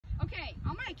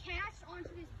gonna cast onto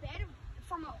this bed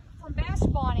from bass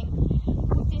spawning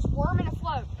with this worm in a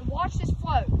float, and watch this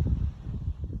float.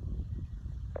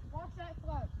 Watch that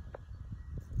float.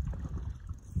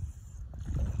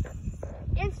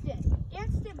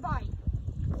 Instant bite.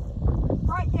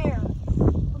 Right there,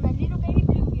 from a little baby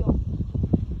bluegill.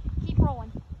 Keep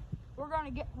rolling. We're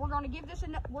gonna give this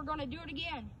we're gonna do it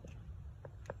again.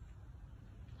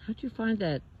 How'd you find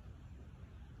that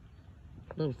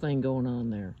little thing going on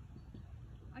there?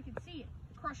 I can see it.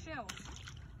 Crushed shells.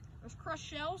 There's crushed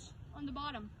shells on the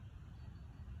bottom.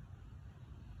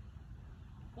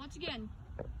 Once again,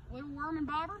 little worm and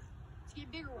bobber. Let's get a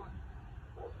bigger one.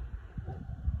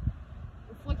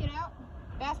 We'll flick it out.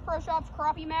 Bass Pro Shops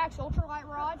Crappie Max Ultralight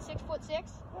Rod,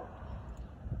 6'6".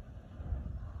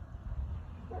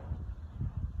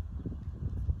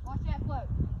 Watch that float.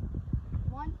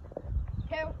 1,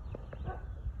 2.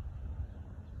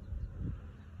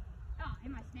 Oh,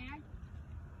 am I snagged?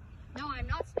 No, I'm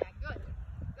not snagged. Good.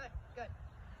 Good.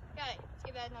 Got it. Let's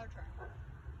give that another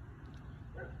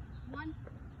try. 1,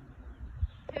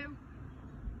 2. Oh,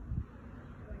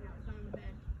 now it's not on the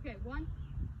bed. Okay, 1,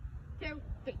 2,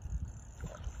 3.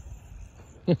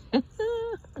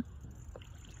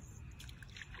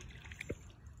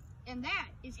 And that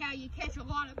is how you catch a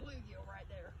lot of bluegill right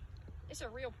there. It's a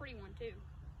real pretty one too.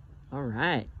 All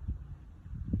right.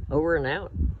 Over and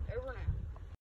out.